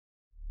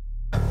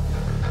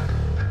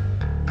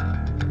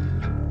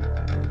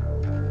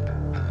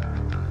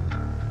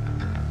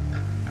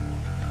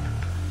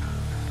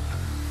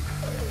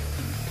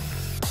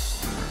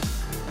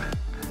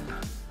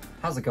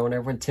How's it going,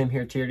 everyone? Tim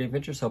here, TRD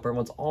Adventures. Hope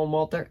everyone's all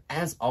well out there.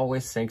 As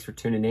always, thanks for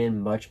tuning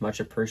in. Much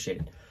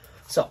appreciated.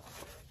 So,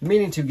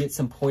 meaning to get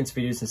some points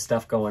videos and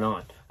stuff going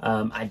on.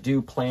 I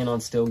do plan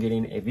on still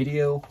getting a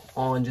video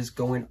on just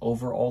going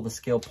over all the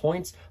skill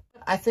points.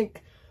 I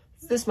think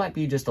this might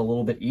be just a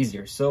little bit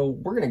easier. So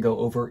we're going to go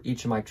over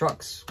each of my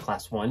trucks,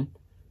 class 1,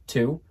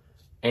 2,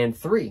 and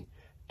 3,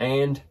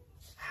 and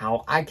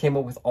how I came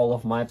up with all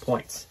of my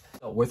points.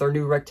 So with our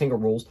new rectangle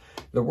rules,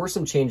 there were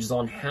some changes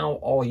on how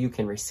all you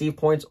can receive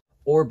points,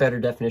 or better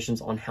definitions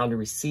on how to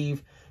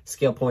receive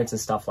scale points and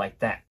stuff like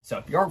that. So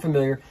if you aren't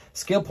familiar,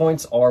 scale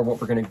points are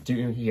what we're going to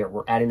do here.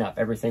 We're adding up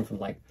everything from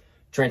like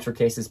transfer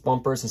cases,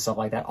 bumpers, and stuff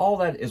like that. All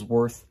that is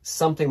worth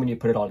something when you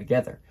put it all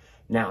together.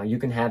 Now, you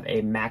can have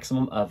a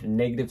maximum of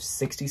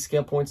 -60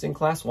 scale points in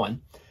class 1.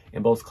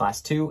 In both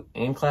class 2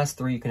 and class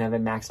 3, you can have a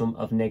maximum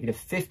of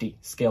 -50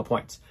 scale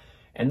points.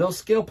 And those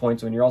scale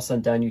points, when you're all said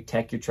and done, you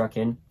tech your truck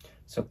in.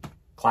 So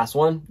class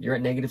 1, you're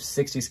at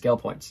 -60 scale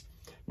points.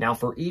 Now,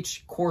 for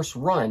each course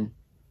run,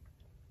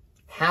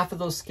 half of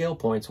those scale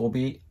points will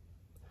be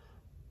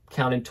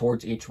counted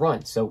towards each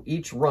run. So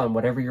each run,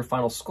 whatever your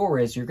final score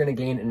is, you're going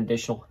to gain an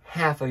additional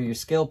half of your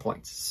scale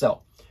points.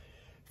 So,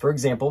 for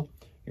example,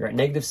 you're at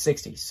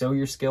 -60. So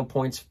your scale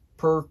points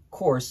per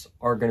course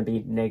are going to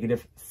be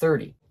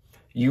 -30.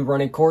 You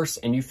run a course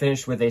and you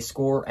finish with a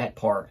score at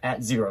par,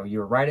 at 0.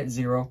 You're right at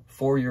 0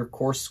 for your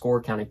course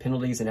score, counting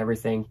penalties and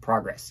everything,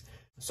 progress.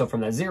 So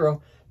from that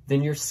 0,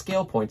 then your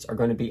scale points are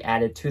going to be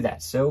added to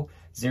that. So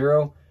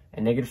 0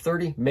 and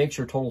 -30 makes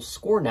your total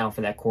score now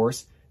for that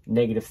course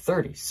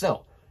 -30.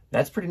 So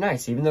that's pretty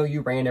nice. Even though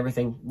you ran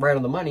everything right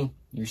on the money,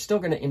 you're still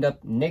going to end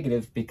up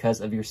negative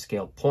because of your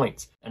scale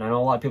points. And I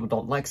know a lot of people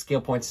don't like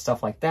scale points and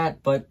stuff like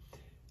that, but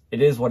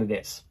it is what it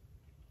is.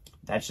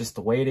 That's just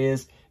the way it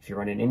is. If you're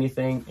running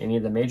anything, any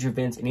of the major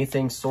events,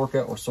 anything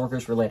SORRCA or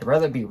SORRCA's related,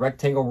 whether it be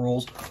rectangle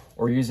rules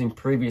or using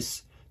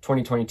previous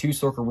 2022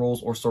 SORRCA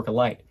rules or SORRCA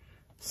Lite,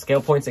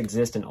 scale points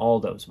exist in all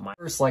of those. Mine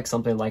first like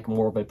something like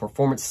more of a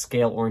performance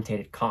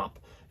scale-oriented comp.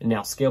 And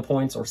now scale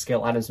points or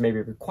scale items may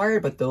be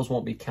required, but those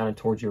won't be counted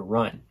towards your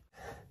run.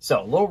 So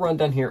a little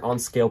rundown here on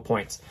scale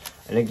points.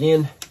 And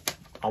again,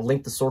 I'll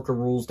link the SORRCA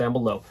rules down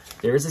below.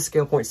 There is a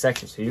scale point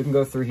section, so you can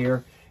go through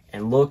here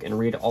and look and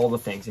read all the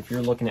things. If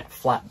you're looking at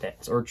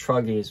flatbeds or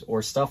truggies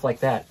or stuff like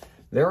that,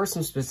 there are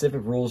some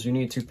specific rules you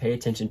need to pay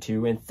attention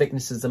to, and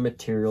thicknesses of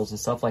materials and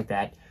stuff like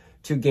that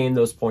to gain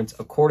those points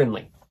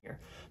accordingly.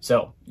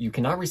 So you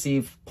cannot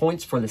receive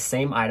points for the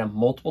same item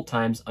multiple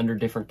times under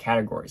different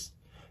categories.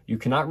 You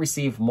cannot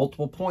receive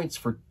multiple points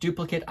for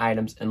duplicate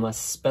items unless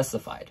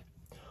specified.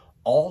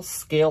 All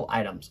scale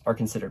items are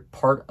considered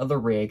part of the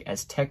rig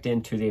as teched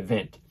into the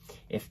event.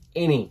 If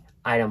any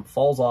item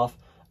falls off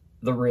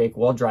the rig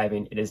while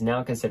driving, it is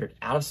now considered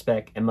out of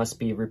spec and must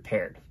be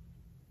repaired.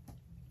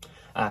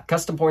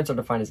 Custom points are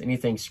defined as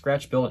anything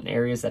scratch built in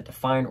areas that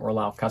define or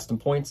allow custom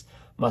points.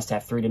 Must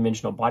have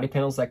 3-dimensional body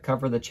panels that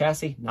cover the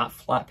chassis, not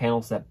flat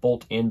panels that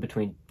bolt in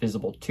between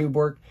visible tube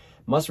work.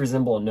 Must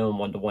resemble a known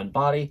one-to-one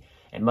body,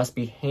 and must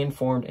be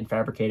hand-formed and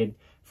fabricated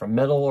from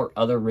metal or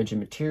other rigid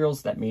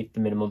materials that meet the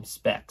minimum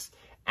specs.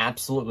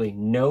 Absolutely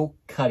no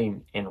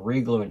cutting and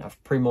re-gluing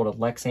of pre-molded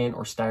Lexan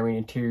or styrene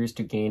interiors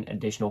to gain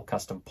additional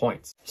custom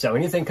points. So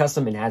anything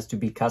custom, it has to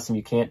be custom.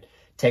 You can't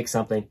take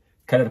something,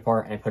 cut it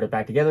apart, and put it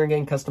back together and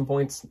gain custom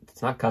points.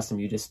 It's not custom.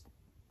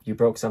 You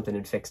broke something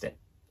and fixed it.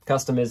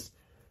 Custom is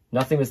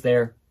nothing was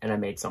there and I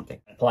made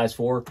something. It applies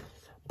for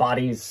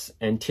bodies,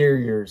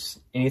 interiors,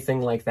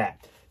 anything like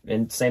that.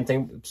 And same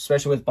thing,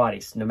 especially with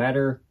bodies. No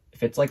matter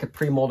if it's like a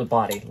pre-molded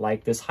body,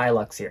 like this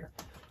Hilux here,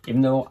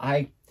 even though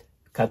I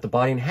cut the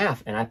body in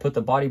half and I put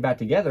the body back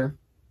together,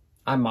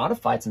 I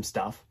modified some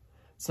stuff.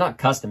 It's not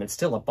custom, it's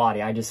still a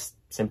body. I just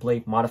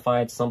simply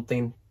modified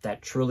something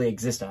that truly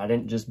existed. I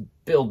didn't just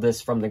build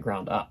this from the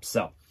ground up.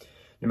 So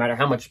no matter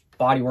how much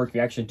body work you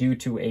actually do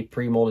to a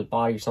pre-molded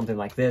body or something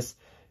like this,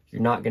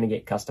 you're not going to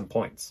get custom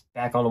points.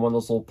 Back on one of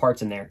those little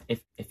parts in there,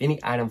 if any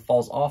item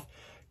falls off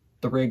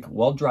the rig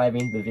while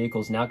driving, the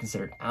vehicle is now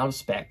considered out of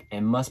spec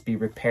and must be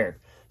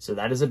repaired. So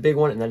that is a big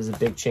one, and that is a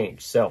big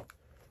change. So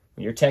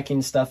when you're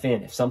teching stuff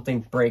in, if something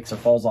breaks or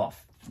falls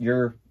off,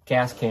 your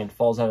gas can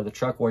falls out of the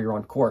truck while you're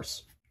on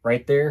course,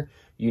 right there,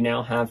 you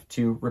now have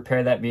to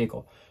repair that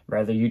vehicle.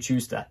 Whether you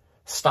choose to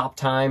stop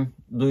time,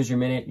 lose your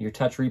minute, your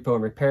touch repo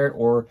and repair it,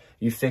 or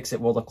you fix it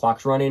while the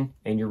clock's running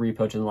and you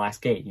repo to the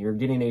last gate. You're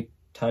getting a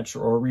touch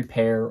or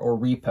repair or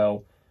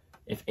repo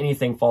if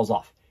anything falls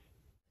off.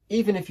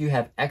 Even if you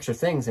have extra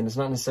things and it's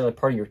not necessarily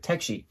part of your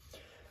tech sheet.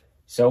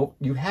 So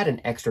you had an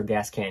extra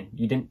gas can.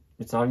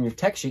 It's not on your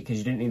tech sheet because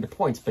you didn't need the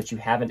points, but you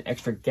have an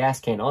extra gas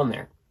can on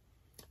there.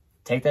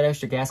 Take that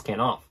extra gas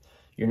can off.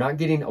 You're not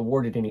getting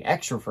awarded any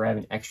extra for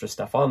having extra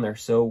stuff on there,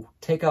 so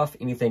take off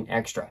anything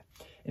extra.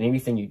 And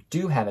anything you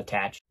do have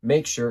attached,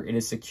 make sure it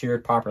is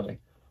secured properly.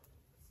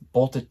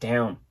 Bolt it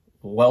down,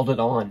 weld it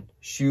on,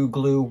 shoe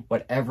glue,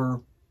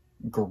 whatever,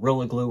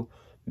 Gorilla Glue.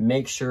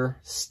 Make sure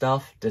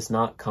stuff does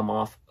not come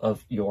off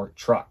of your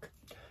truck.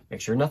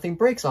 Make sure nothing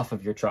breaks off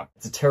of your truck.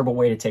 It's a terrible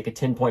way to take a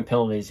 10-point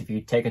penalties if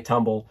you take a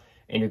tumble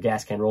and your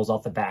gas can rolls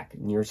off the back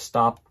and you're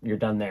stopped, you're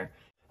done there.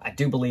 I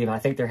do believe, I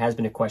think there has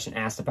been a question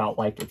asked about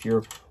like if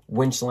your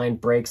winch line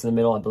breaks in the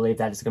middle. I believe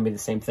that is going to be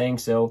the same thing.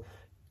 So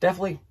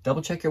definitely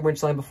double check your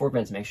winch line before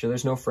bends. Make sure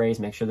there's no frays,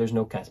 make sure there's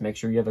no cuts, make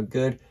sure you have a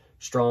good,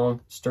 strong,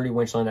 sturdy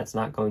winch line that's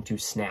not going to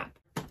snap.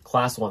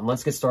 Class 1,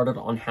 let's get started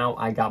on how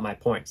I got my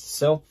points.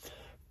 So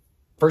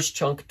first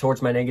chunk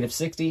towards my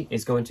 -60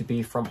 is going to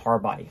be from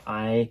hard body.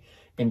 I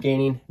am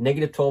gaining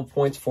 -12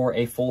 points for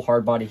a full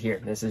hard body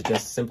here. This is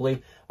just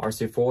simply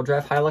RC 4-wheel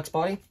drive Hilux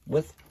body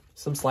with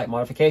some slight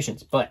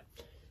modifications, but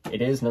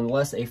it is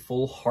nonetheless a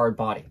full hard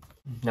body.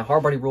 Now,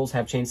 hard body rules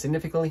have changed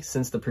significantly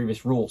since the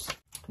previous rules.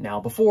 Now,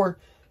 before,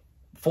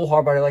 full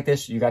hard body like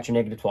this, you got your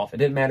 -12. It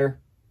didn't matter.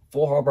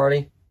 Full hard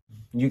body,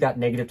 you got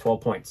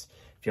 -12 points.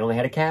 If you only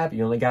had a cab,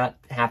 you only got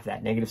half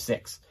that,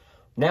 -6.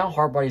 Now,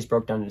 hard body is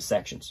broke down into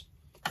sections.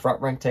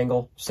 Front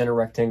rectangle, center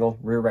rectangle,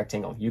 rear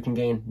rectangle. You can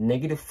gain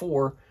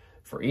 -4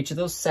 for each of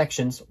those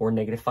sections or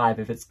 -5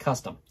 if it's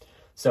custom.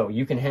 So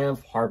you can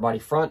have hard body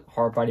front,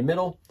 hard body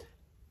middle,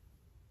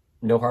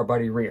 no hard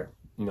body rear.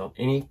 You know,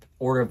 any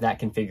order of that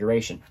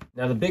configuration.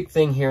 Now, the big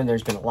thing here, and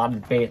there's been a lot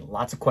of debate,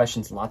 lots of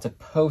questions, lots of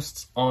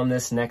posts on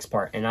this next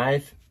part, and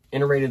I've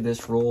iterated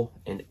this rule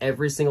in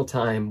every single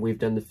time we've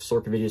done the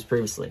SORRCA videos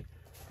previously.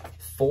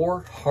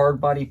 For hard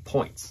body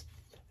points,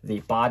 the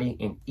body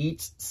in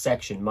each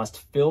section must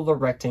fill the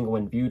rectangle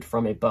when viewed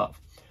from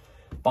above.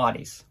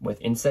 Bodies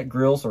with inset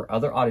grills or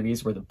other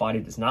oddities where the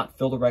body does not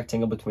fill the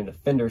rectangle between the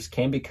fenders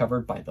can be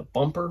covered by the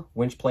bumper,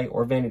 winch plate,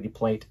 or vanity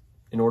plate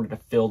in order to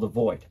fill the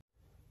void.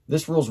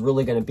 This rule is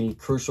really going to be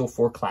crucial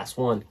for Class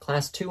 1.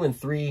 Class 2 and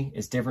 3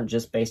 is different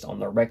just based on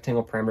the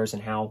rectangle parameters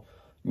and how,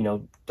 you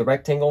know, the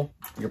rectangle,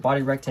 your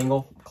body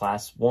rectangle,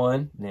 Class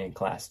 1, then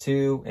Class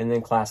 2, and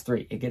then Class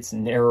 3. It gets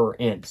narrower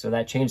in, so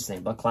that changes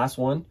things. But Class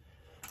 1,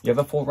 you have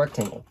a full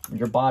rectangle.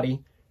 Your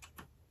body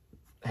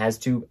has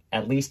to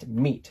at least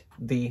meet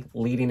the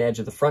leading edge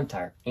of the front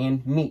tire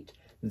and meet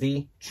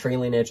the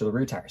trailing edge of the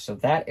rear tire. So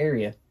that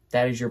area,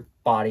 that is your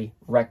body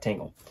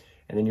rectangle.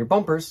 And then your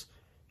bumpers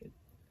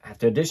have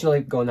to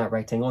additionally go in that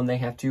rectangle, and they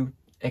have to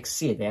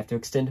exceed, they have to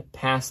extend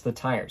past the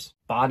tires.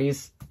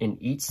 Bodies in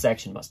each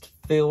section must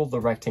fill the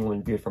rectangle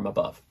when viewed from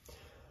above.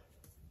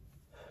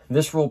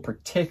 This rule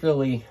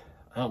particularly,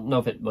 I don't know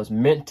if it was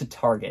meant to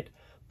target,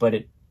 but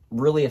it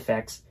really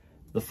affects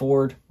the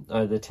Ford,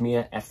 the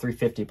Tamiya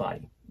F350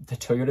 body, the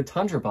Toyota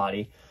Tundra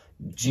body,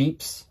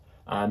 Jeeps,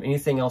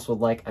 anything else with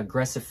like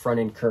aggressive front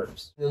end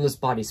curves. And then this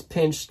body's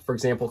pinched, for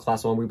example,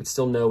 Class 1, we would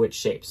still know its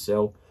shape.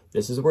 So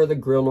this is where the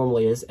grill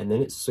normally is, and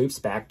then it sweeps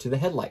back to the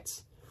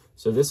headlights.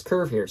 So this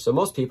curve here, so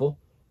most people,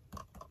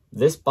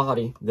 this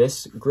body,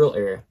 this grill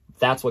area,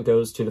 that's what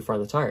goes to the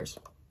front of the tires.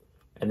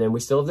 And then we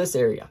still have this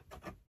area.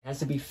 It has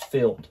to be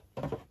filled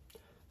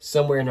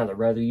somewhere or another,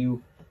 whether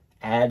you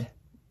add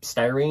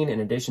styrene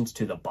in additions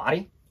to the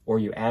body or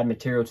you add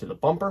material to the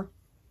bumper.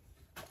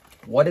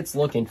 What it's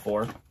looking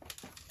for,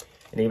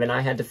 and even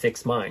I had to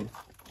fix mine,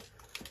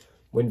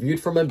 when viewed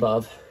from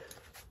above,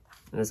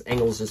 and this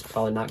angle is just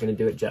probably not going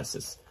to do it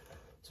justice.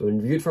 So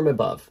when viewed from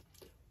above,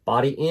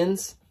 body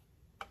ends,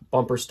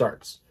 bumper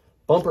starts.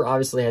 Bumper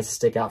obviously has to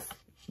stick out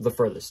the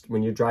furthest.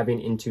 When you're driving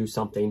into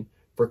something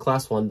for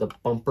Class 1, the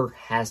bumper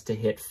has to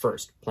hit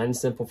first. Plain and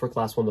simple for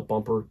Class 1, the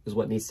bumper is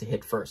what needs to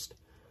hit first.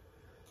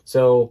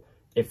 So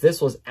if this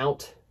was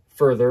out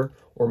further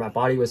or my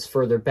body was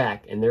further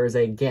back and there is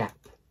a gap,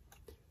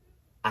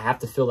 I have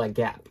to fill that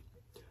gap.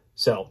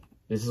 So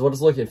this is what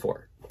it's looking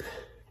for.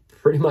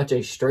 Pretty much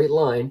a straight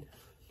line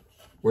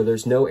where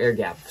there's no air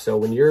gap. So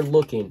when you're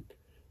looking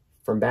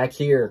from back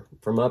here,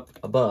 from up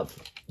above,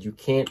 you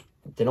can't,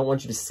 they don't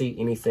want you to see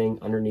anything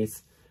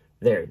underneath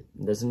there.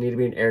 It doesn't need to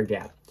be an air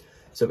gap.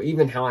 So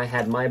even how I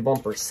had my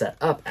bumper set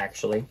up,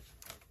 actually,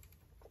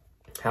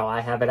 how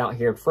I have it out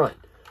here in front,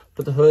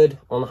 put the hood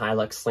on the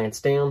Hilux,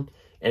 slants down,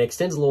 and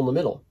extends a little in the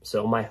middle.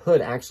 So my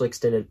hood actually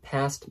extended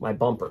past my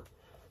bumper.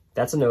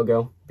 That's a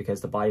no-go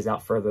because the body's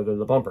out further than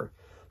the bumper.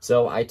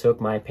 So I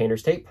took my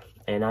painter's tape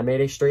and I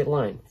made a straight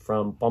line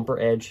from bumper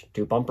edge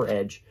to bumper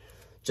edge,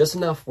 just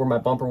enough where my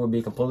bumper would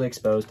be completely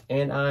exposed,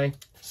 and I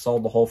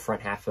sawed the whole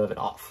front half of it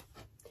off.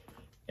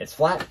 It's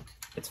flat,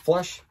 it's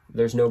flush,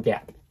 there's no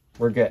gap.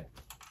 We're good.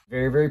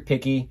 Very, very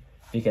picky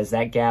because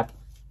that gap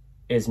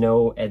is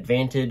no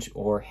advantage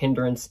or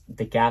hindrance.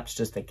 The gap's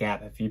just a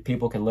gap. If you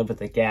people can live with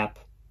the gap,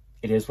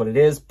 it is what it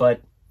is.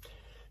 But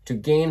to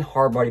gain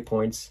hard body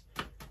points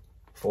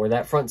for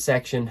that front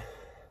section,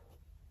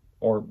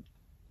 or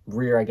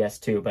rear, I guess,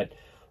 too, but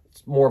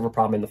it's more of a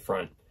problem in the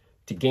front.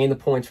 To gain the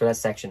points for that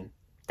section,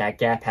 that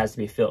gap has to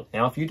be filled.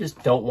 Now, if you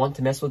just don't want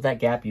to mess with that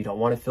gap, you don't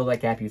want to fill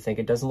that gap, you think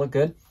it doesn't look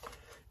good,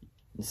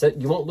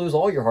 you won't lose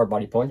all your hard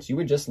body points. You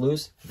would just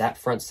lose that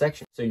front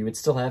section. So you would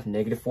still have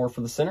 -4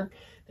 for the center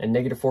and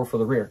 -4 for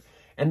the rear.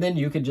 And then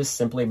you could just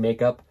simply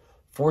make up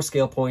 4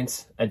 scale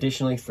points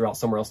additionally throughout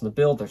somewhere else in the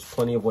build. There's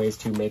plenty of ways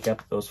to make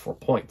up those 4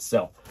 points.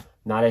 So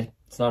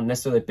it's not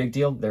necessarily a big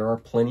deal. There are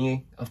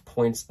plenty of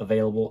points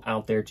available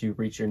out there to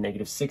reach your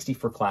 -60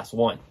 for Class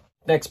 1.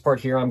 Next part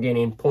here I'm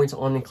gaining points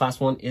on in Class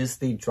 1 is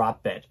the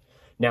drop bed.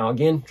 Now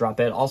again, drop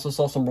bed also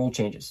saw some rule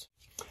changes.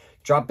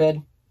 Drop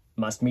bed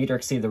must meet or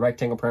exceed the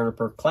rectangle parameter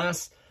per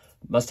class,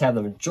 must have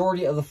the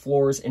majority of the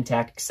floors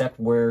intact except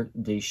where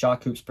the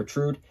shock hoops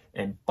protrude,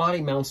 and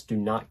body mounts do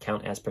not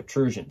count as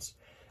protrusions.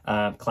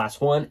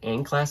 Class 1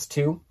 and Class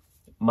 2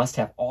 must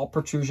have all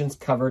protrusions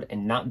covered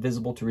and not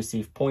visible to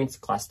receive points.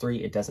 Class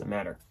 3, it doesn't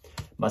matter.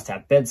 Must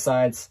have bed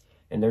sides,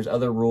 and there's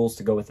other rules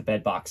to go with the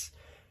bed box.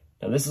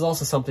 Now, this is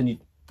also something you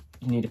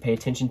need to pay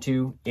attention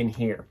to in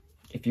here.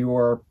 If you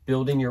are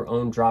building your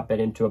own drop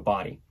bed into a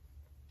body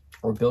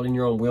or building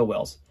your own wheel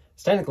wells,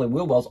 technically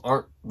wheel wells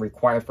aren't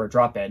required for a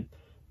drop bed,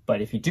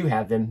 but if you do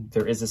have them,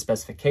 there is a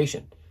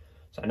specification.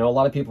 So I know a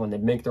lot of people, when they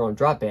make their own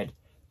drop bed,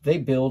 they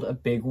build a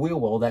big wheel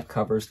well that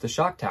covers the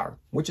shock tower,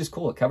 which is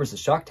cool. It covers the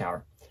shock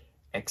tower,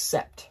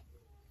 except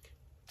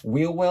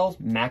wheel well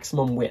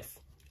maximum width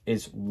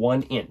is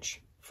 1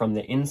 inch from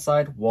the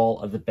inside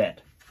wall of the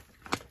bed.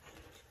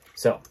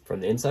 So from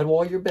the inside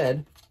wall of your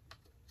bed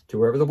to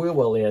wherever the wheel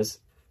well is,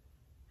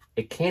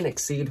 it can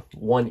exceed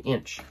 1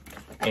 inch.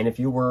 And if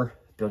you were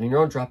building your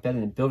own drop bed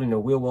and building a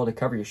wheel well to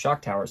cover your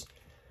shock towers,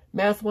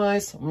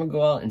 math-wise, I'm going to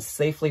go out and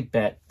safely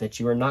bet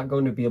that you are not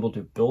going to be able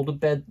to build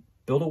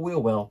a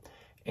wheel well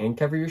and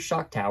cover your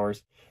shock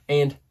towers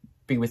and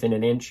be within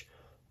 1 inch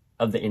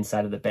of the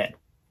inside of the bed.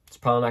 It's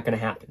probably not going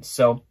to happen.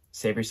 So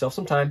save yourself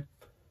some time.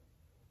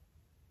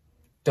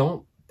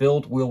 Don't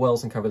build wheel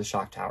wells and cover the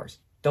shock towers.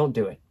 Don't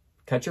do it.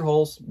 Cut your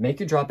holes, make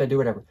your drop bed, do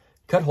whatever.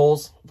 Cut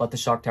holes, let the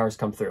shock towers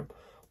come through.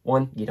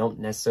 One, you don't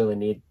necessarily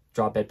need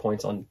drop bed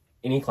points on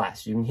any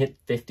class. You can hit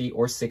 50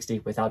 or 60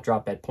 without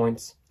drop bed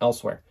points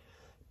elsewhere.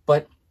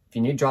 But if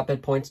you need drop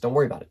bed points, don't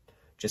worry about it.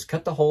 Just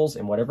cut the holes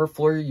in whatever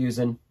floor you're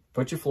using,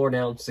 put your floor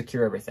down,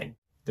 secure everything.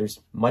 There's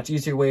much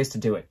easier ways to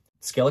do it.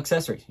 Scale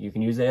accessories. You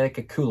can use it like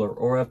a cooler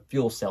or a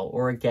fuel cell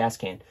or a gas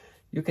can.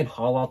 You can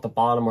hollow out the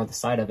bottom or the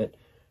side of it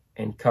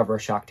and cover a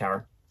shock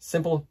tower.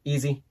 Simple,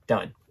 easy,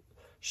 done.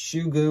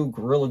 Shoe glue,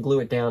 Gorilla Glue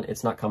it down,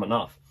 it's not coming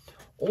off.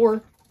 Or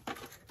you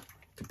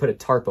could put a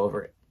tarp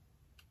over it.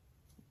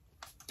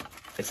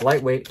 It's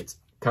lightweight, it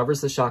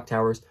covers the shock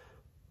towers.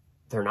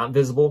 They're not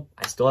visible.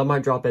 I still have my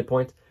drop bed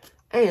points,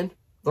 and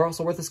they're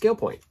also worth a scale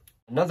point.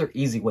 Another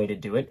easy way to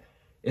do it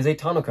is a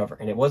tonneau cover,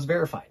 and it was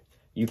verified.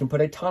 You can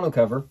put a tonneau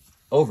cover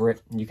over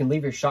it. You can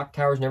leave your shock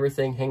towers and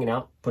everything hanging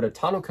out, put a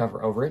tonneau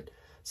cover over it.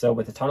 So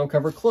with the tonneau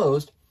cover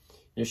closed,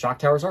 your shock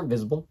towers aren't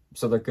visible,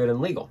 so they're good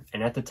and legal.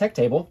 And at the tech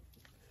table,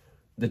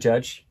 the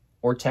judge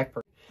or tech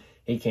person,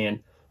 he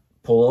can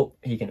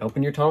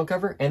open your tonneau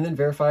cover and then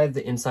verify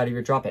the inside of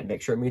your drop bed.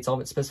 Make sure it meets all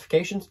of its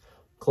specifications,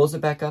 close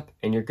it back up,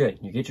 and you're good.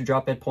 You get your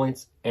drop bed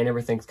points and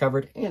everything's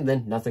covered, and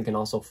then nothing can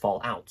also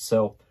fall out.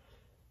 So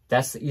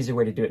that's the easy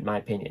way to do it, in my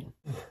opinion.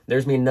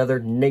 There's me another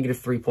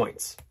 -3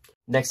 points.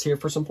 Next here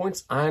for some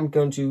points, I'm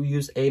going to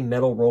use a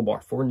metal roll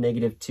bar for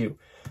 -2.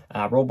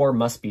 Roll bar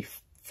must be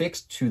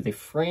fixed to the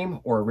frame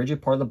or a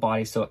rigid part of the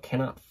body so it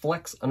cannot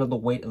flex under the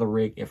weight of the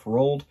rig if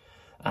rolled.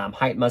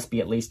 Height must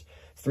be at least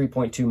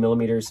 3.2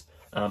 millimeters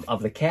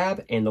of the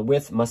cab, and the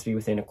width must be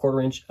within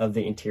 1/4 inch of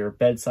the interior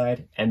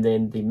bedside. And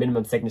then the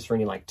minimum thickness for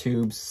any like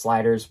tubes,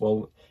 sliders,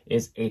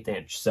 is 1/8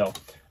 inch. So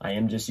I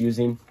am just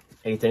using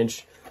 1/8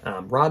 inch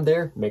rod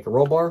there, make a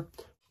roll bar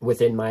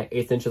within my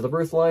 1/8 inch of the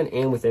roof line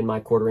and within my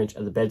 1/4 inch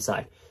of the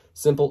bedside.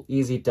 Simple,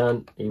 easy,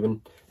 done.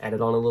 Even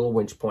added on a little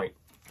winch point.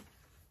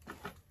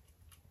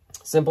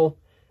 Simple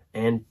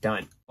and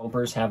done.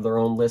 Bumpers have their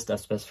own list of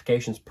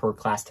specifications per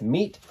class to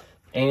meet,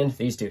 and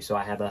these do. So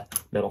I have a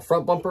metal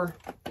front bumper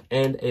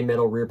and a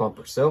metal rear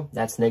bumper. So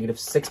that's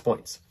 -6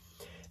 points.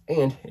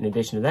 And in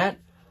addition to that,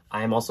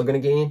 I am also going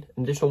to gain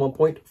an additional 1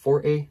 point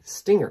for a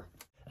stinger.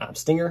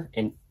 Stinger,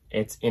 and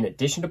it's in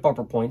addition to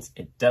bumper points.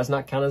 It does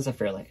not count as a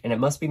fairlight, and it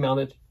must be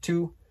mounted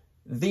to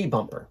the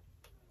bumper.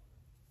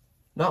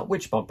 Not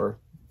which bumper,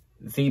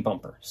 the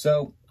bumper.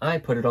 So I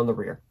put it on the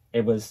rear.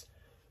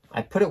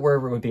 I put it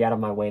wherever it would be out of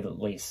my way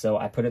at least, so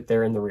I put it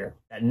there in the rear.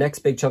 That next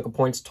big chunk of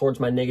points towards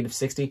my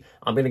 -60,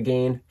 I'm going to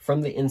gain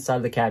from the inside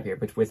of the cab here,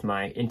 but with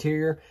my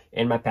interior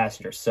and my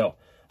passengers. So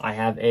I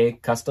have a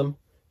custom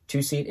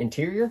 2-seat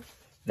interior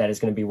that is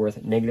going to be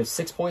worth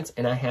 -6 points,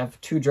 and I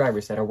have 2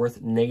 drivers that are worth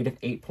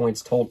 -8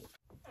 points total.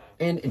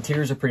 And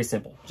interiors are pretty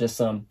simple, just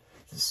some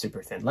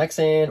super thin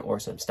Lexan or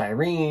some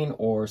styrene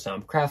or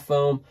some craft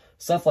foam,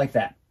 stuff like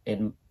that.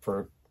 And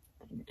for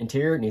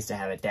interior, it needs to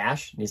have a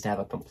dash, needs to have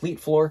a complete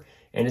floor,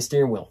 and a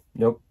steering wheel.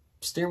 Nope,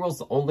 steering wheel is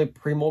the only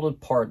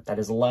pre-molded part that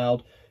is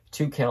allowed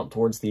to count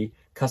towards the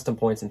custom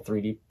points and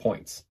 3D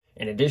points.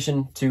 In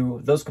addition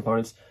to those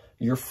components,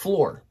 your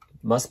floor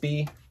must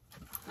be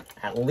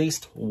at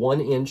least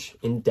 1 inch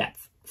in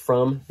depth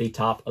from the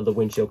top of the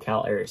windshield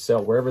cowl area.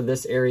 So wherever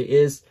this area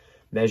is,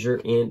 measure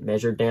in,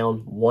 measure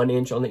down 1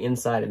 inch on the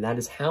inside, and that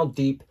is how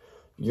deep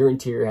your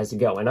interior has to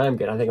go. And I'm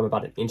good. I think I'm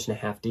about 1.5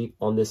 inches deep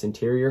on this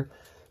interior.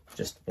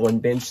 Just 1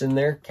 bench in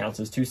there, counts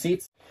as 2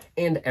 seats.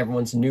 And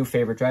everyone's new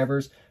favorite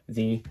drivers,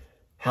 the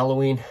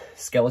Halloween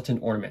skeleton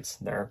ornaments.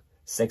 They're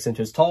 6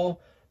 inches tall.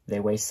 They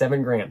weigh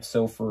 7 grams.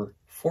 So for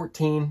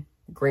 14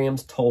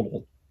 grams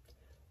total,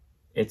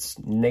 it's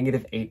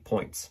 -8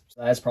 points.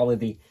 So that's probably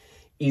the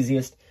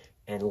easiest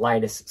and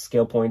lightest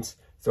scale points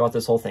throughout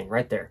this whole thing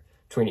right there.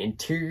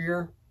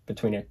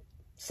 between a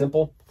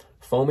simple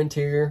foam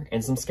interior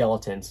and some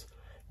skeletons,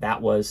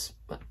 that was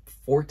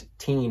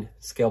 14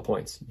 scale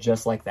points,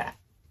 just like that.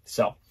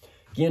 So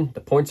again,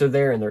 the points are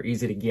there and they're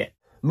easy to get.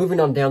 Moving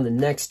on down the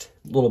next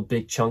little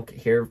big chunk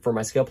here for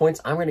my scale points,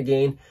 I'm going to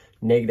gain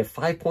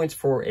 -5 points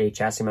for a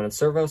chassis mounted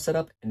servo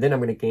setup, and then I'm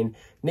going to gain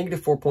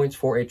 -4 points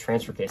for a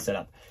transfer case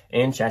setup.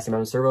 And chassis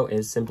mounted servo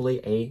is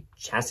simply a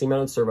chassis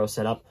mounted servo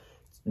setup,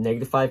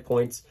 -5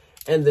 points,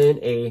 and then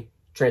a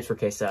transfer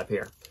case setup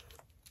here.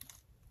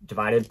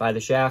 Divided by the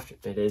shaft,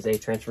 it is a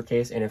transfer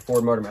case and a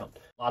forward motor mount.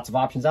 Lots of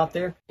options out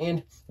there,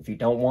 and if you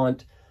don't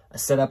want a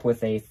setup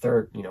with a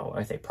third,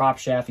 with a prop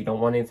shaft, you don't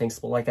want anything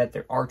split like that,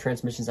 there are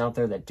transmissions out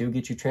there that do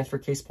get you transfer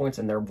case points,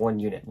 and they're one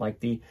unit,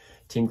 like the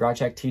Team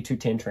Grotchak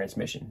T210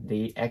 transmission,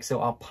 the Exo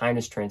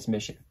Alpinus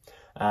transmission,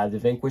 the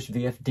Vanquish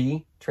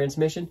VFD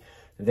transmission.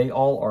 They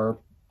all are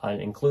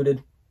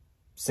included,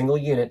 single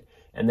unit,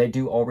 and they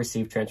do all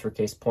receive transfer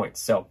case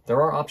points. So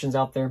there are options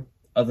out there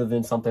other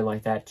than something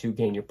like that to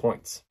gain your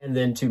points. And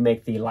then to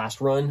make the last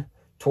run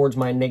towards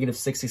my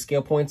 -60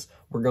 scale points,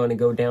 we're going to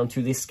go down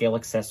to the scale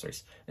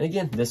accessories. And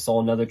again, this saw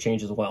another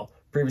change as well.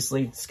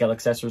 Previously, scale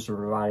accessories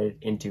were divided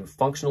into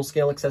functional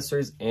scale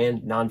accessories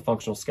and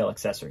non-functional scale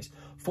accessories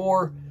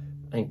for,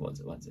 I think, what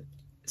is it?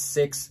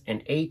 6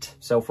 and 8.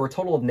 So for a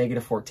total of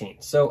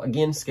 -14. So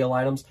again, scale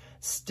items,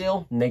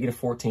 still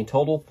 -14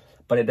 total,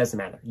 but it doesn't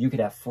matter. You could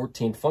have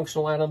 14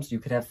 functional items, you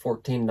could have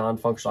 14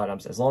 non-functional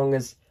items. As long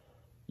as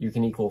you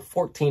can equal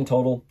 14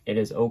 total, it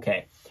is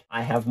okay.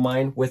 I have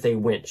mine with a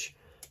winch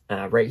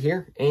right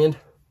here, and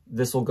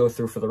this will go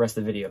through for the rest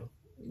of the video.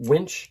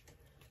 Winch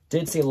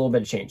did see a little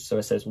bit of change. So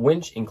it says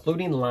winch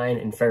including line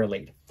and fair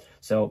lead.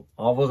 So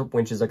all those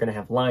winches are going to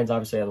have lines,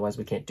 obviously, otherwise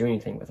we can't do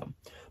anything with them.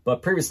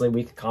 But previously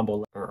we could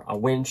combo a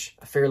winch,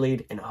 a fair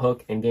lead, and a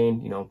hook and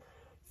gain,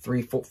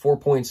 4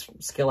 points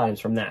scale items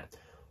from that.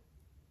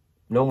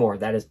 No more.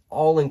 That is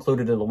all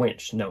included in the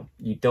winch. No,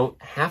 you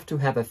don't have to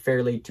have a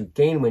fair lead to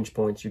gain winch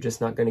points. You're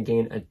just not going to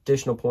gain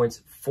additional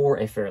points for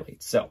a fair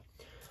lead. So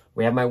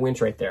we have my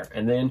winch right there.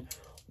 And then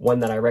one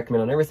that I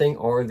recommend on everything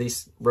are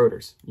these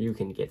rotors. You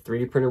can get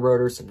 3D printed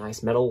rotors, some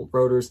nice metal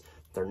rotors.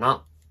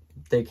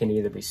 They can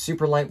either be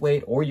super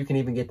lightweight, or you can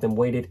even get them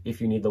weighted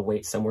if you need the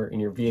weight somewhere in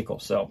your vehicle.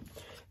 So,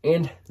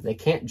 and they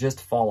can't just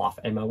fall off,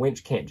 and my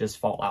winch can't just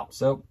fall out.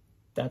 So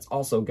that's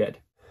also good.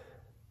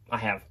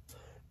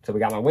 So we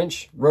got my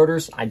winch,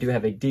 rotors. I do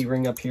have a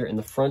D-ring up here in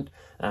the front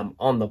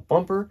on the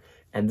bumper.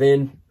 And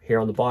then here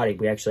on the body,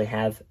 we actually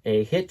have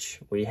a hitch.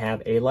 We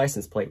have a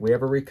license plate. We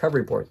have a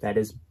recovery board that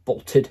is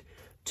bolted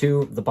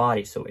to the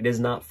body, so it is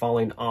not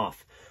falling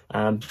off.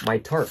 My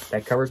tarp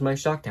that covers my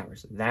shock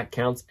towers, that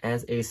counts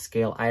as a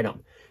scale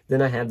item.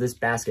 Then I have this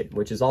basket,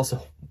 which is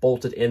also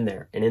bolted in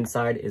there. And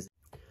inside is,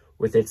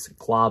 with its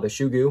glob, a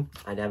shugu,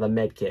 I'd have a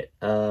med kit,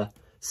 a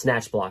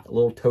snatch block, a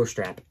little toe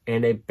strap,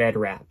 and a bed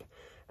wrap.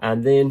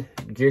 And then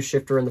gear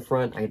shifter in the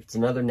front, it's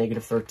another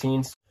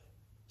 -13.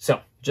 So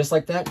just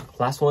like that,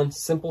 class 1,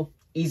 simple,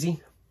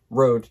 easy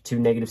road to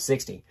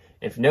 -60.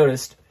 And if you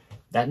noticed,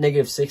 that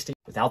 -60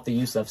 without the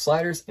use of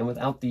sliders and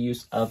without the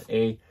use of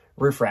a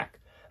roof rack.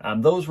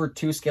 Those were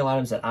 2 scale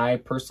items that I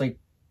personally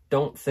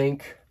don't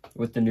think,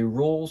 with the new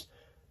rules,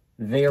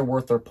 they are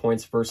worth their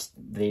points versus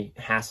the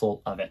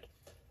hassle of it.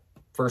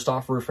 First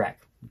off, roof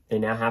rack. They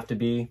have to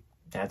be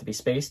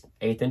spaced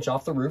 1/8 inch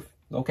off the roof.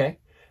 Okay.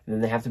 And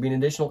then they have to be an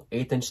additional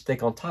 1/8 inch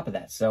thick on top of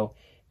that. So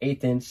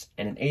 1/8 inch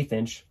and an 1/8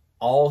 inch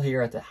all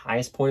here at the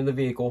highest point of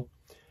the vehicle.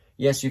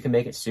 Yes, you can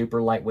make it super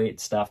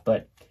lightweight stuff,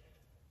 but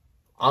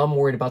I'm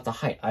worried about the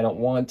height. I don't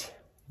want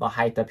the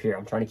height up here.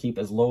 I'm trying to keep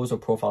as low as a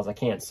profile as I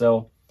can.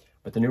 So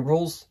with the new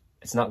rules,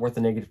 it's not worth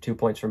the -2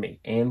 points for me.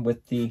 And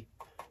with the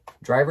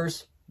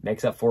drivers,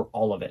 makes up for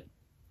all of it.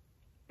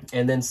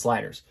 And then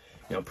sliders.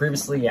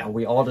 Previously, yeah,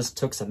 we all just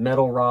took some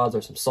metal rods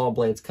or some saw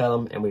blades, cut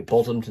them, and we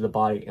bolted them to the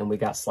body, and we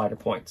got slider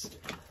points.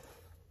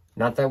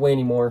 Not that way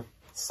anymore.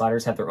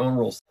 Sliders have their own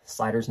rules.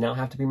 Sliders now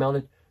have to be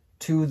mounted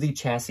to the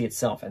chassis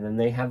itself, and then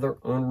they have their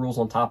own rules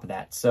on top of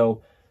that.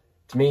 So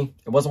to me,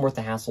 it wasn't worth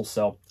the hassle,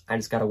 so I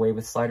just got away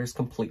with sliders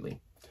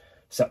completely.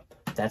 So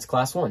that's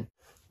class 1.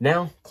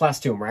 Now, class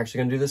 2, and we're actually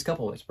going to do this a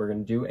couple ways. We're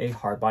going to do a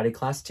hard body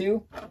class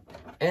 2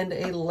 and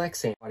a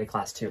Lexan body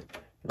class 2,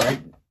 right?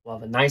 We'll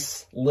have a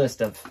nice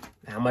list of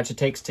how much it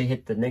takes to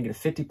hit the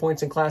 -50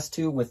 points in class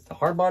 2 with the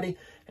hard body,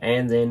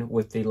 and then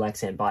with the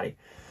Lexan body.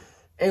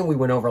 And we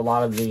went over a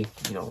lot of the,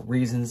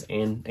 reasons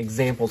and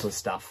examples of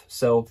stuff.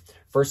 So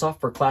first off,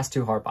 for class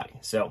 2 hard body.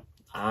 So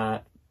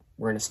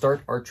we're going to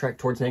start our trek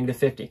towards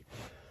 -50.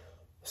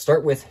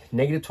 Start with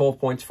 -12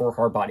 points for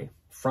hard body.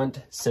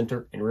 Front,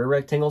 center, and rear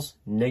rectangles,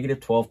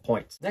 -12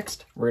 points.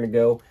 Next, we're going to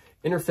go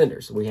inner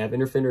fenders. We have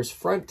inner fenders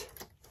front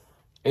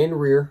and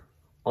rear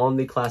on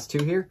the class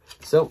 2 here.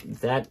 So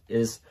that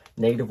is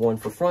 -1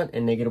 for front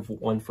and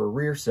 -1 for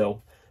rear.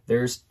 So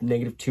there's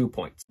 -2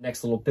 points.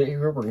 Next little bit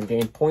here, we're going to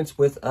gain points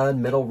with a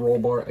metal roll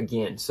bar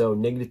again. So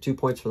 -2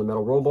 points for the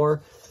metal roll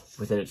bar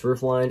within its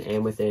roof line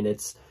and within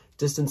its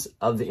distance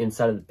of the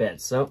inside of the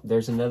bed. So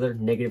there's another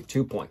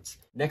 -2 points.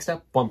 Next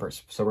up,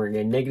 bumpers. So we're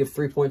going to gain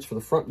 -3 points for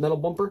the front metal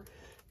bumper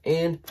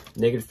and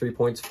 -3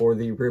 points for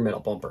the rear metal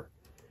bumper.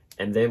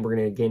 And then we're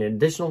going to gain an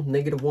additional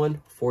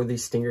 -1 for the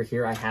stinger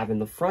here I have in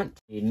the front.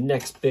 The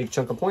next big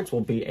chunk of points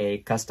will be a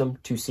custom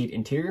 2-seat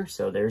interior.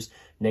 So there's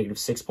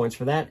 -6 points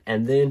for that.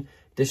 And then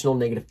additional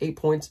 -8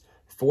 points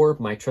for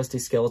my trusty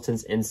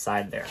skeletons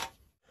inside there.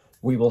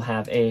 We will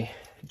have a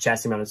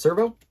chassis mounted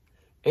servo,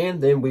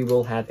 and then we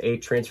will have a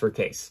transfer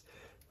case.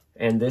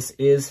 And this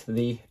is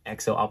the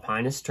XO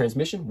Alpinus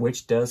transmission,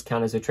 which does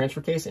count as a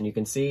transfer case. And you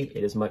can see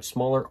it is much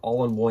smaller,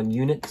 all in one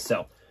unit.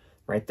 So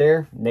right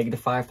there,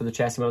 -5 for the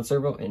chassis mounted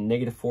servo and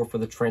 -4 for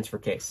the transfer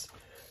case.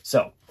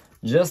 So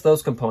just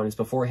those components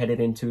before headed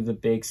into the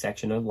big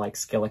section of like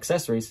scale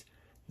accessories,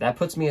 that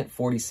puts me at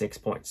 46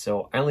 points.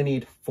 So I only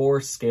need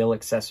 4 scale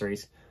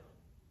accessories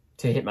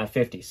to hit my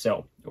 50.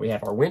 So we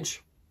have our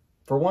winch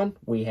for 1,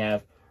 we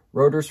have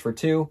rotors for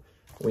 2,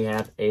 we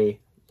have a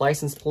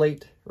license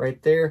plate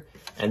right there,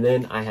 and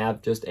then I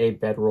have just a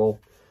bedroll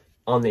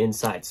on the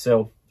inside.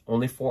 So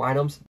only 4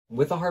 items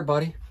with a hard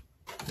body.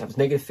 That was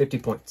 -50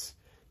 points.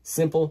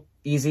 Simple,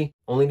 easy,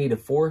 only needed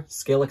 4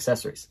 scale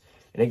accessories.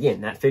 And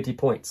again, that 50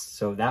 points.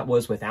 So that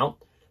was without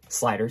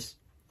sliders,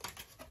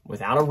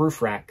 without a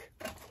roof rack,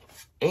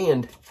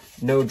 and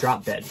no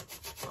drop bed.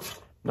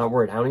 Not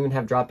worried, I don't even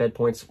have drop bed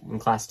points in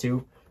class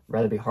 2,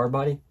 rather be hard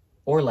body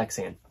or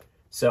Lexan.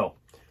 So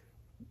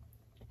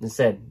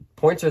instead,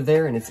 points are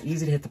there and it's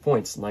easy to hit the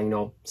points. Like, you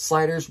know,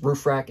 sliders,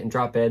 roof rack, and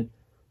drop bed,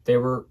 they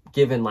were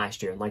given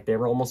last year. Like, they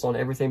were almost on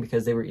everything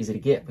because they were easy to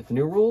get. With the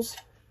new rules,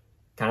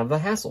 kind of a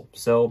hassle.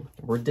 So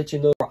we're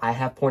ditching those. I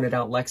have pointed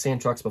out Lexan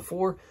trucks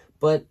before,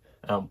 but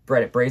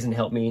Brett at Brazen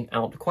helped me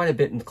out quite a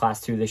bit in class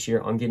 2 this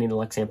year on getting the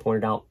Lexan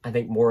pointed out, I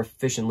think, more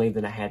efficiently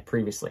than I had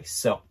previously.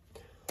 So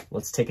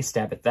let's take a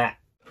stab at that.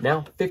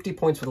 Now, 50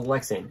 points for the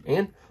Lexan.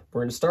 And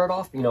we're going to start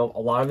off, you know,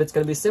 a lot of it's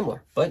going to be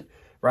similar, but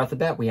right off the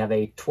bat, we have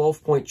a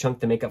 12-point chunk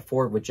to make up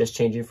for with just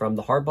changing from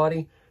the hard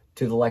body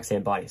to the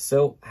Lexan body.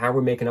 So how are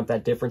we making up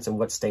that difference and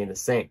what's staying the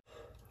same?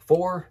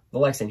 For the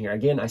Lexan here,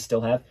 again, I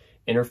still have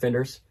inner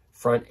fenders,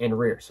 front and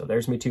rear. So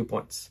there's me 2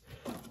 points.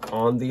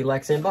 On the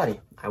Lexan body,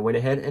 I went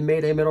ahead and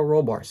made a metal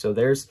roll bar. So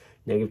there's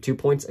 -2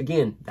 points.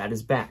 Again, that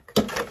is back.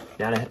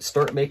 Now to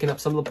start making up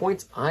some of the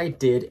points, I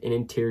did an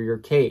interior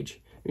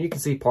cage. And you can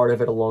see part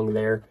of it along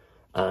there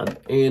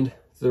and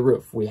the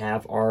roof. We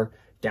have our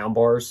down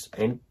bars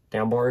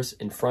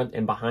in front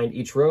and behind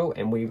each row,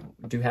 and we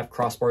do have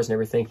crossbars and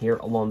everything here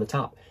along the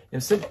top.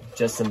 And so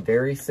just some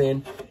very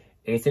thin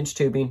 1/8"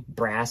 tubing,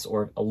 brass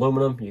or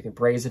aluminum. You can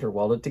braze it or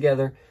weld it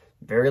together.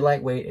 Very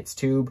lightweight, it's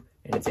tube,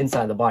 and it's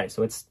inside the body.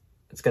 So it's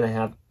going to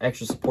have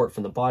extra support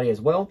from the body as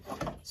well.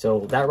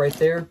 So that right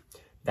there,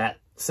 that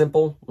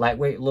simple,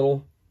 lightweight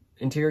little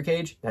interior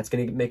cage, that's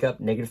going to make up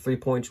 -3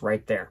 points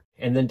right there.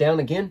 And then down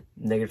again,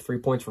 -3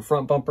 points for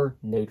front bumper,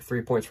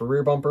 -3 points for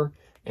rear bumper,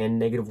 and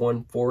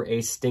 -1 for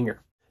a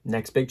stinger.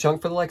 Next big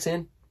chunk for the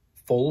Lexan,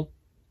 full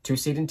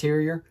 2-seat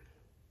interior,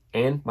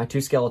 and my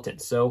 2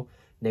 skeletons. So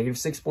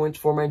 -6 points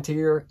for my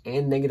interior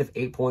and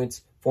 -8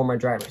 points for my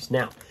drivers.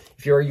 Now,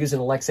 if you are using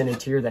a Lexan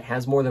interior that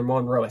has more than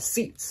 1 row of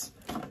seats,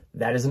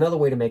 that is another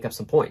way to make up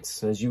some points.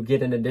 So as you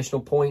get an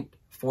additional point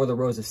for the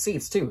rows of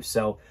seats too.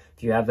 So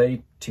if you have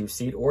a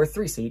 2-seat or a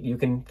 3-seat, you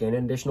can gain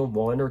an additional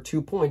 1 or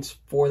 2 points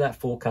for that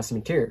full custom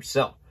interior.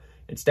 So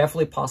it's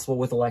definitely possible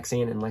with the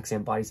Lexan and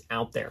Lexan bodies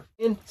out there.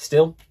 And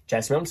still,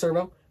 chassis mounted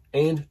servo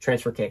and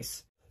transfer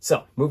case.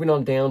 So moving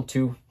on down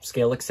to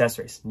scale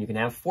accessories. You can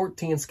have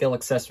 14 scale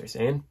accessories,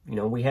 and you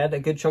know, we had a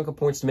good chunk of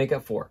points to make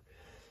up for.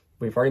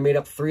 We've already made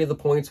up 3 of the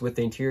points with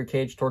the interior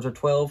cage towards our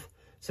 12.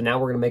 So now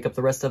we're going to make up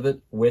the rest of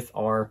it with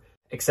our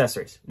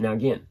accessories. Now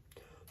again,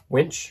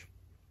 winch,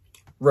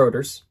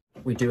 rotors.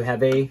 We do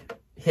have a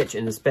hitch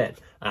in this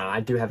bed. I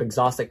do have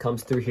exhaust that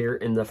comes through here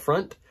in the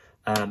front.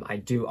 I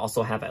do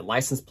also have a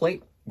license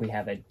plate. We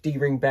have a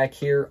D-ring back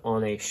here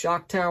on a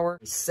shock tower,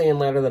 a sand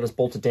ladder that is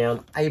bolted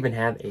down. I even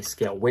have a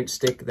scale winch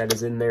stick that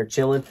is in there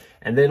chilling.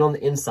 And then on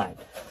the inside,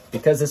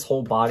 because this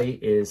whole body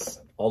is,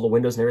 all the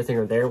windows and everything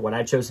are there, what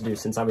I chose to do,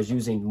 since I was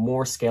using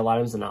more scale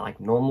items than I like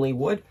normally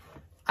would,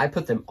 I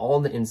put them all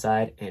on the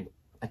inside and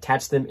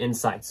attached them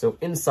inside. So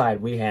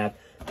inside we have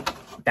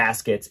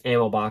baskets,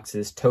 ammo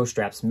boxes, tow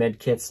straps, med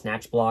kits,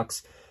 snatch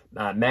blocks,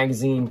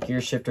 magazine, gear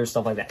shifters,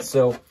 stuff like that.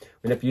 So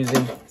we end up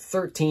using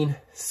 13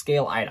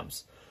 scale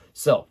items.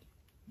 So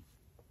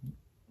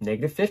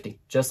 -50,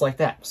 just like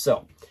that.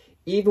 So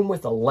even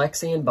with a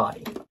Lexan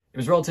body, it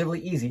was relatively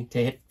easy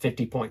to hit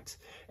 50 points.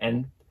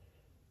 And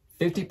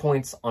 50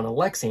 points on a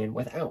Lexan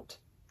without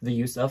the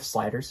use of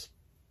sliders,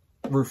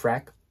 roof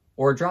rack,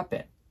 or a drop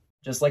bed.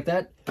 Just like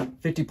that,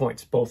 50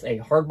 points, both a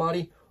hard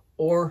body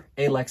or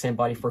a Lexan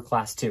body for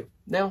class 2.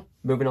 Now,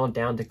 moving on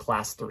down to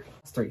class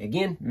 3.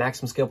 Again,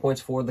 maximum skill points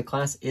for the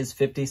class is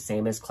 50,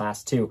 same as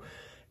class 2.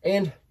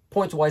 And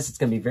points-wise, it's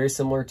going to be very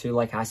similar to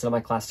like I said on my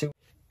class 2.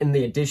 In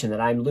the addition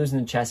that I'm losing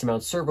the chassis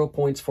mount servo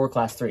points for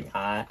class 3.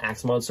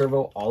 Axle mount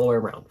servo all the way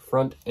around,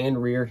 front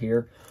and rear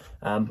here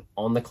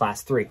on the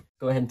class 3.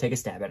 Go ahead and take a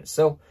stab at it.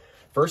 So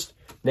first,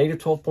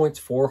 -12 points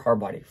for hard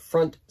body.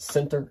 Front,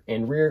 center,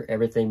 and rear,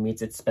 everything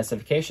meets its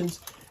specifications,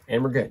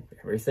 and we're good.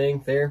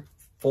 Everything there,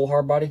 full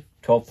hard body,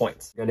 12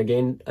 points. You're gonna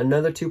gain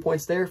another 2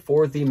 points there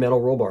for the metal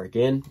roll bar,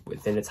 again,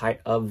 within its height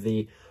of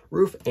the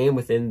roof and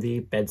within the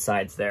bed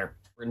sides there.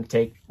 We're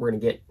gonna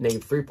get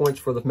 -3 points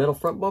for the metal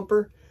front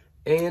bumper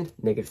and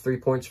 -3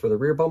 points for the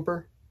rear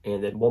bumper.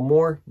 And then one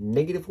more,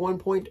 -1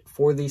 point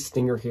for the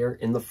stinger here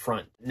in the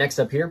front. Next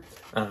up here,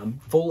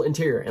 full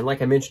interior. And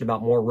like I mentioned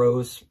about more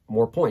rows,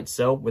 more points.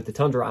 So with the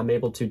Tundra, I'm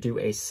able to do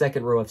a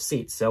second row of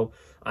seats. So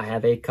I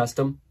have a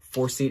custom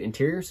 4-seat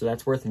interior, so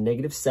that's worth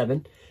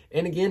 -7.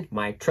 And again,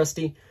 my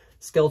trusty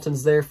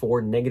skeletons there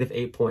for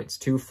 -8 points.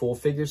 2 full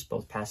figures,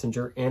 both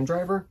passenger and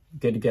driver,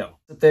 good to go.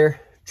 Up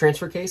there,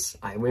 transfer case.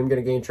 I am going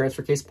to gain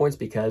transfer case points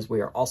because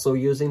we are also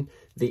using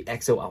the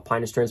Exo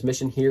Alpinus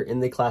transmission here in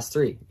the Class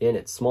 3. Again,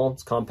 it's small,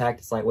 it's compact,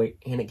 it's lightweight,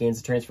 and it gains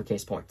the transfer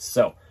case points.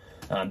 So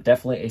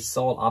definitely a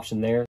solid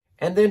option there.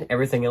 And then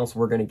everything else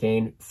we're going to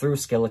gain through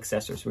scale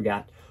accessories. We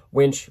got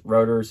winch,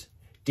 rotors,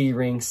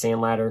 D-ring,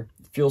 sand ladder,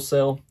 fuel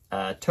cell,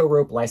 tow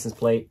rope, license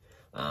plate.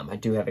 I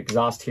do have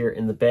exhaust here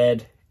in the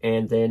bed,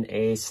 and then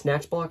a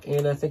snatch block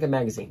and I think a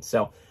magazine.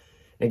 So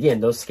again,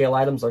 those scale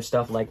items are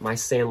stuff like my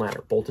sand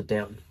ladder bolted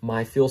down,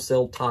 my fuel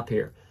cell top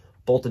here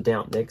bolted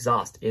down, the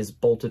exhaust is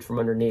bolted from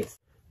underneath,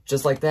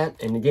 just like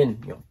that. And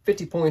again,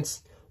 50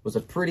 points was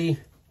a pretty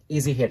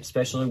easy hit,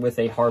 especially with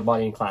a hard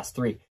body in Class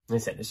 3. Like I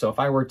said, so if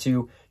I were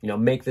to,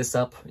 make this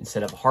up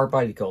instead of a hard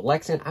body to go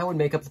Lexan, I would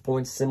make up the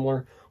points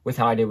similar with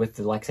how I did with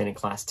the Lexan in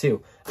Class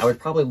 2. I would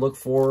probably look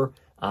for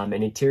an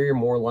interior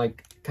more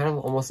like kind of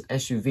almost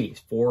SUVs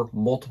for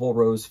multiple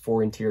rows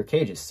for interior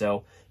cages.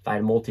 So if I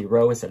had a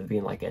multi-row, instead of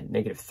being like a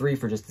 -3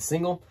 for just a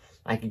single,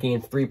 I could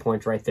gain 3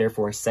 points right there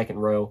for a second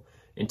row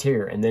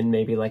interior, and then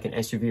maybe like an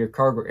SUV or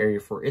cargo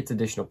area for its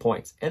additional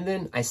points. And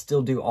then I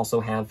still do also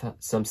have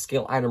some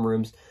scale item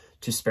rooms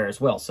to spare as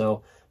well.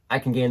 So I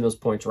can gain those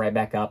points right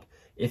back up.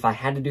 If I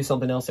had to do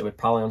something else, it would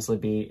probably honestly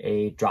be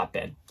a drop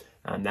bed.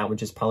 That would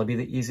just probably be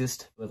the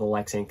easiest with a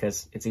Lexan,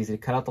 because it's easy to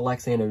cut out the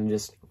Lexan and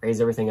just raise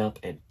everything up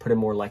and put in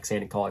more Lexan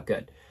and call it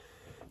good.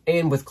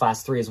 And with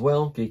Class 3 as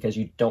well, because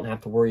you don't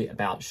have to worry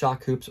about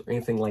shock hoops or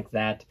anything like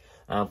that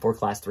for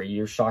Class 3.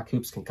 Your shock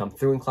hoops can come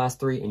through in Class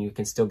 3 and you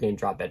can still gain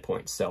drop bed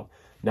points. So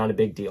not a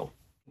big deal.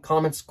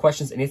 Comments,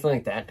 questions, anything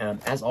like that,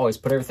 as always,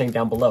 put everything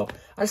down below.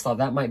 I just thought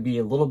that might be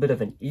a little bit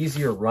of an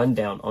easier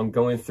rundown on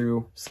going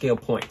through scale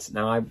points.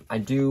 Now, I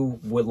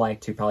would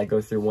like to probably go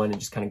through one and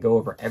just kind of go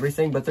over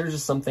everything, but there's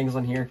just some things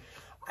on here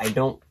I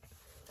don't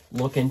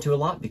look into a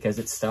lot because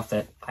it's stuff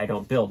that I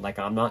don't build. Like,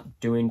 I'm not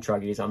doing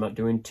truggies, I'm not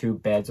doing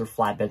tube beds or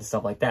flatbeds,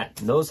 stuff like that.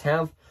 And those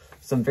have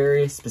some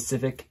very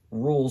specific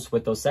rules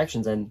with those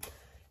sections, and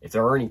if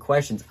there are any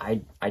questions,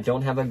 I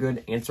don't have a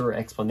good answer or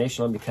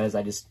explanation on, because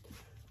I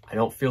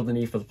don't feel the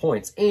need for the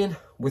points. And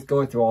with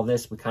going through all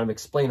this, we kind of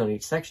explain on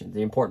each section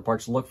the important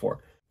parts to look for,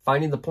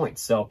 finding the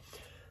points. So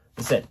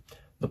as I said,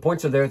 the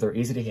points are there, they're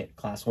easy to hit.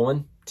 Class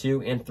 1,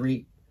 2, and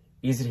 3,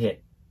 easy to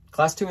hit.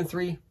 Class 2 and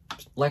 3,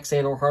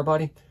 Lexan or hard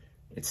body,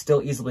 it's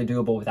still easily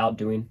doable without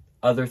doing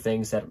other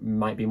things that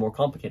might be more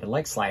complicated,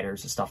 like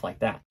sliders and stuff like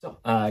that. So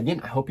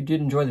again, I hope you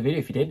did enjoy the video.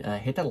 If you did,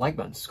 hit that like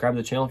button, subscribe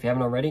to the channel if you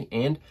haven't already,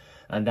 and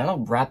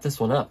that'll wrap this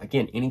one up.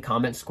 Again, any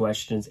comments,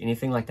 questions,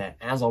 anything like that,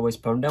 as always,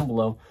 put them down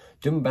below.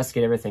 Do my best to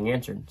get everything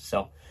answered.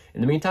 So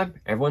in the meantime,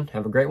 everyone,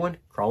 have a great one.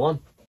 Crawl on.